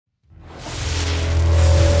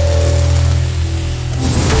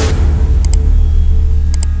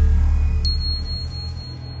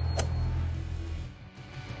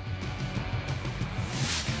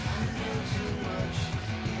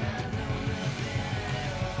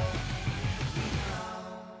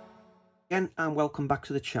Again, and welcome back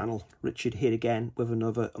to the channel. Richard here again with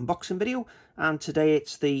another unboxing video, and today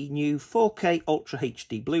it's the new 4K Ultra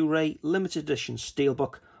HD Blu-ray limited edition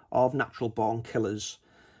Steelbook of Natural Born Killers,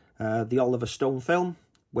 the Oliver Stone film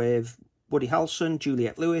with Woody Harrelson,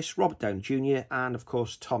 Juliette Lewis, Robert Downey Jr. and of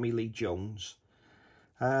course Tommy Lee Jones.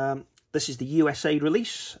 This is the USA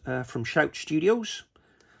release from Shout Studios,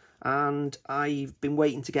 and I've been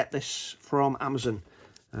waiting to get this from Amazon.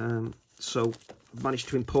 So I've managed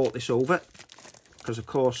to import this over because of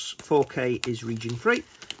course 4K is region free,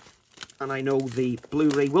 and I know the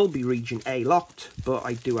Blu-ray will be region A locked, but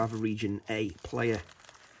I do have a region A player.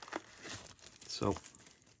 So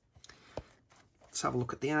let's have a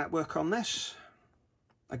look at the artwork on this.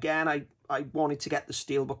 Again, I wanted to get the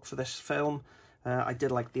Steelbook for this film. I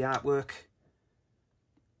did like the artwork,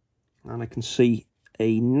 and I can see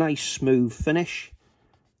a nice smooth finish,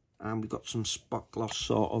 and we've got some spot gloss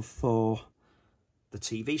sort of for the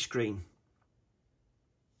TV screen,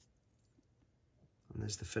 and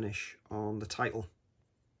there's the finish on the title.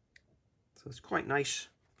 So it's quite nice.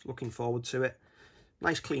 Looking forward to it.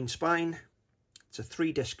 Nice clean spine. It's a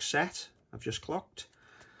 3-disc set, I've just clocked.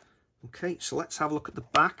 Okay, so let's have a look at the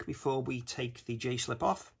back before we take the J-slip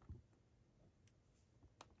off.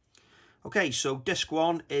 Okay, so disc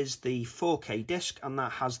 1 is the 4K disc, and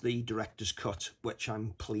that has the director's cut, which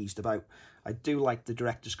I'm pleased about. I do like the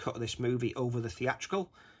director's cut of this movie over the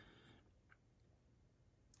theatrical.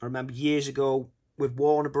 I remember years ago with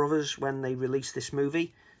Warner Brothers when they released this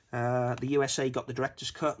movie, the USA got the director's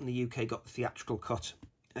cut and the UK got the theatrical cut.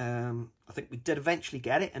 I think we did eventually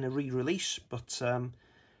get it in a re-release, but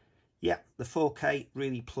yeah, the 4K,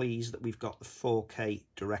 really pleased that we've got the 4K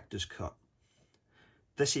director's cut.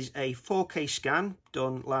 This is a 4K scan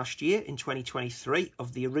done last year in 2023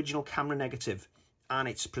 of the original camera negative, and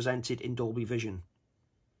it's presented in Dolby Vision.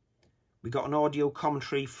 We got an audio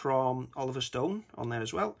commentary from Oliver Stone on there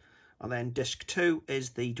as well. And then disc 2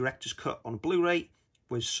 is the director's cut on Blu-ray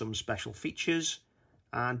with some special features.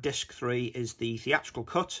 And disc 3 is the theatrical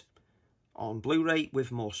cut on Blu-ray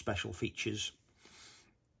with more special features.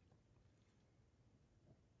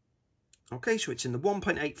 Okay, so it's in the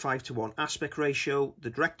 1.85:1 aspect ratio. The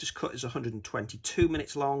director's cut is 122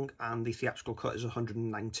 minutes long and the theatrical cut is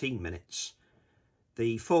 119 minutes.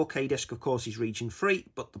 The 4K disc, of course, is region free,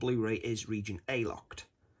 but the Blu-ray is region A locked.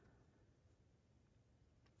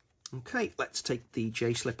 Okay, let's take the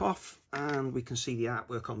J-slip off, and we can see the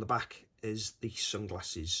artwork on the back is the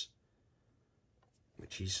sunglasses,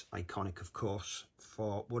 which is iconic, of course,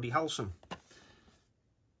 for Woody Harrelson.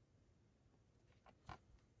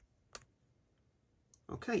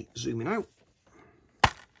 Okay, zooming out.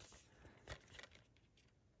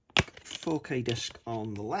 4K disc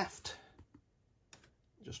on the left.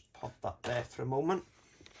 Just pop that there for a moment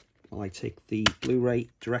while I take the Blu-ray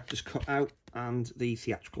director's cut out and the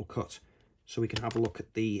theatrical cut, so we can have a look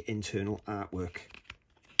at the internal artwork.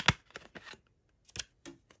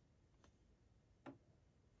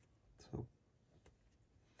 So,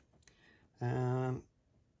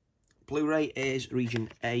 Blu-ray is region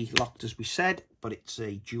A locked, as we said, but it's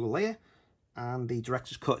a dual layer, and the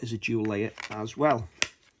director's cut is a dual layer as well.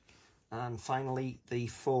 And finally, the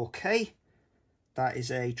 4K, that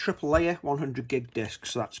is a triple layer 100 gig disc,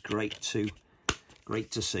 so that's great to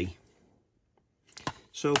see.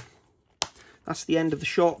 So that's the end of the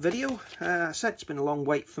short video. I said it's been a long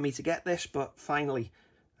wait for me to get this, but finally,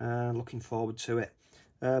 looking forward to it.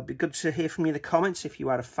 It'd be good to hear from you in the comments if you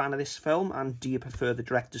are a fan of this film, and do you prefer the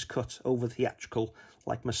director's cut over theatrical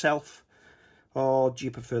like myself, or do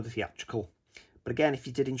you prefer the theatrical? But again, if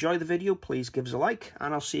you did enjoy the video, please give us a like,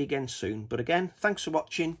 and I'll see you again soon. But again, thanks for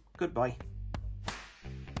watching. Goodbye.